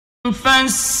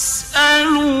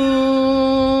فاسألوا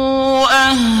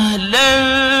أهل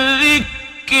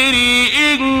الذكر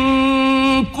إن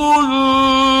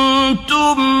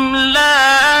كنتم لا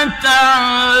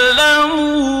تعلمون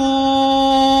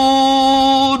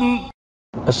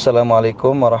আসসালামু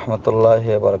আলাইকুম ওয়া রাহমাতুল্লাহি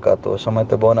ওয়া বারাকাতুহু।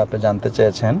 সম্মানিত বোন, আপনি জানতে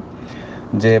চেয়েছেন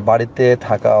যে বাড়িতে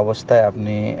থাকা অবস্থায়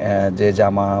আপনি যে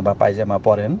জামা বা পায়জামা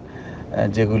পরেন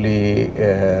যেগুলি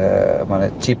মানে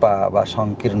চিপা বা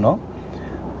সংকীর্ণ,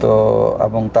 তো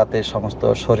এবং তাতে সমস্ত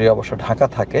শরীর অবশ্য ঢাকা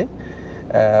থাকে,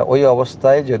 ওই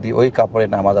অবস্থায় যদি ওই কাপড়ে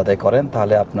নামাজ আদায় করেন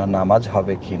তাহলে আপনার নামাজ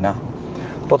হবে কি না।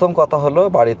 প্রথম কথা হলো,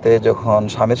 বাড়িতে যখন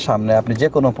স্বামীর সামনে আপনি যে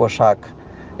কোনো পোশাক,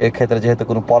 এক্ষেত্রে যেহেতু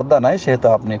কোনো পর্দা নাই সেহেতু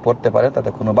আপনি পরতে পারেন, তাতে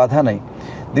কোনো বাধা নেই।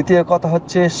 দ্বিতীয় কথা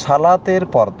হচ্ছে সালাতের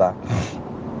পর্দা।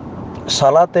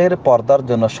 সালাতের পর্দার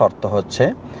জন্য শর্ত হচ্ছে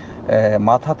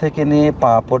মাথা থেকে নিয়ে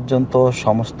পা পর্যন্ত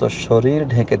সমস্ত শরীর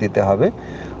ঢেকে দিতে হবে।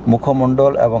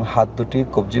 মুখমণ্ডল এবং হাত দুটি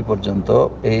কবজি পর্যন্ত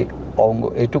এই অঙ্গ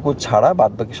এইটুকু ছাড়া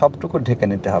বাদবাকি সবটুকু ঢেকে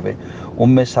নিতে হবে।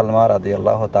 উম্মে সালমা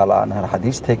রাদিয়াল্লাহু তাআলা আনহার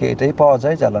হাদিস থেকে এটাই পাওয়া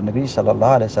যায় যে আল্লাহ নবী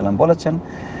সাল্লাল্লাহু আলাইহি সাল্লাম বলেছেন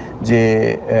যে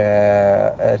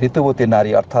ঋতুবতী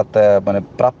নারী অর্থাৎ মানে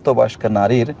প্রাপ্তবয়স্ক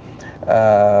নারীর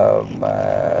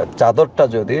চাদরটা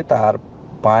যদি তার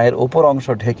পায়ের উপর অংশ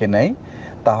ঢেকে নেয়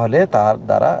তাহলে তার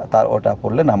দ্বারা তার ওটা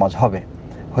পড়লে নামাজ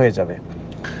হয়ে যাবে।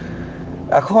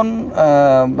 এখন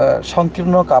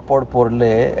সংকীর্ণ কাপড়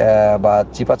পরলে বা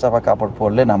চিপাচাপা কাপড়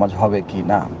পরলে নামাজ হবে কি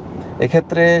না,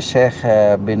 এক্ষেত্রে শেখ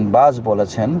বিন বাজ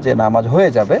বলেছেন যে নামাজ হয়ে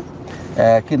যাবে,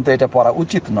 কিন্তু এটা পরা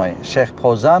উচিত নয়। শেখ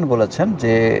ফৌজান বলেছেন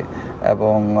যে,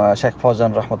 এবং শেখ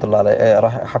ফৌজান রহমতুল্লাহ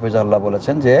হাফিজাল্লাহ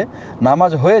বলেছেন যে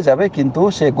নামাজ হয়ে যাবে, কিন্তু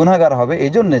সে গুনাহগার হবে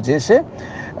এই জন্যে যে সে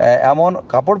এমন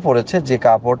কাপড় পরেছে যে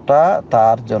কাপড়টা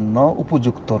তার জন্য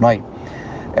উপযুক্ত নয়।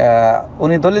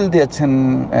 উনি দলিল দিয়েছেন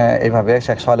এইভাবে,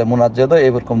 শেখ সালেহ মুনাজ্জেদও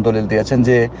এরকম দলিল দিয়েছেন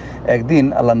যে একদিন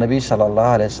আল্লাহ নবী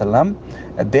সাল্লাল্লাহু আলাইহি সাল্লাম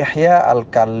দেহিয়া আল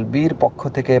কালবির পক্ষ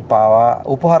থেকে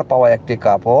উপহার পাওয়া একটি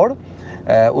কাপড়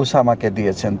উসামাকে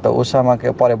দিয়েছেন। তো উসামাকে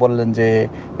পরে বললেন যে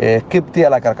কিপ্তি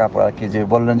এলাকার কাপড় আর কি, যে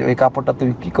বললেন যে ওই কাপড়টা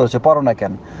তুমি কি করেছো, পরো না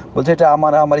কেন? বলছে এটা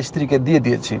আমার স্ত্রীকে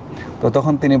দিয়েছি। তো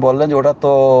তখন তিনি বললেন যে ওটা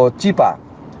তো চিপা,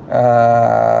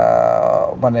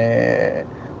 মানে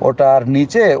ওটার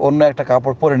নিচে অন্য একটা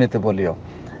কাপড় পরে নিতে বলিও,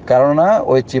 কেননা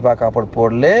ওই চিপা কাপড়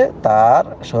পরলে তার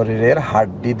শরীরের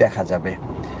হাড্ডি দেখা যাবে।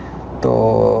 তো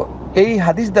এই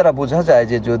হাদিস দ্বারা বোঝা যায়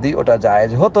যে যদি ওটা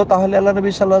জায়েজ হতো তাহলে আল্লাহ নবী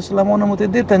সাল্লাল্লাহু আলাইহি ওয়াসাল্লাম অনুমতি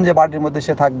দিতেন যে বাড়ির মধ্যে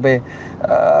সে থাকবে,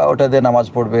 ওটা দিয়ে নামাজ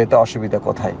পড়বে, এতে অসুবিধা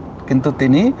কোথায়। কিন্তু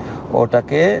তিনি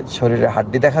ওটাকে শরীরে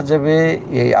হাড্ডি দেখা যাবে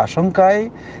এই আশঙ্কায়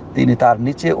তিনি তার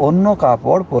নিচে অন্য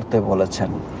কাপড় পরতে বলেছেন।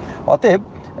 অতএব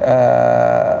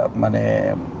মানে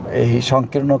এই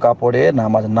সংকীর্ণ কাপড়ে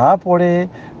নামাজ না পড়ে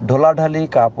ঢোলাঢালি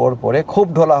কাপড় পরে, খুব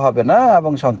ঢোলা হবে না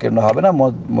এবং সংকীর্ণ হবে না,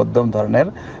 মধ্যম ধরনের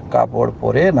কাপড়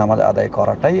পরে নামাজ আদায়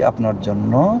করাটাই আপনার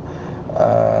জন্য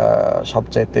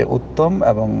সবচাইতে উত্তম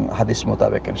এবং হাদিস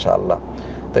মোতাবেক ইনশাআল্লাহ।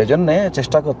 তো এই জন্যে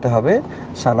চেষ্টা করতে হবে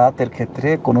সালাতের ক্ষেত্রে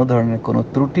কোনো ধরনের কোনো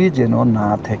ত্রুটি যেন না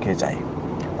থেকে যায়।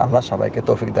 আল্লাহ সবাইকে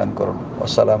তৌফিক দান করুন।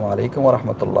 আসসালামু আলাইকুম ওয়া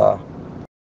রাহমাতুল্লাহ।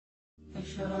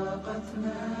 أشرقت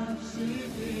نفسي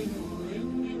بنور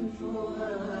من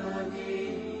فؤادي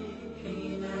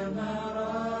حينما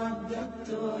رددت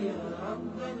يا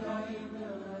رب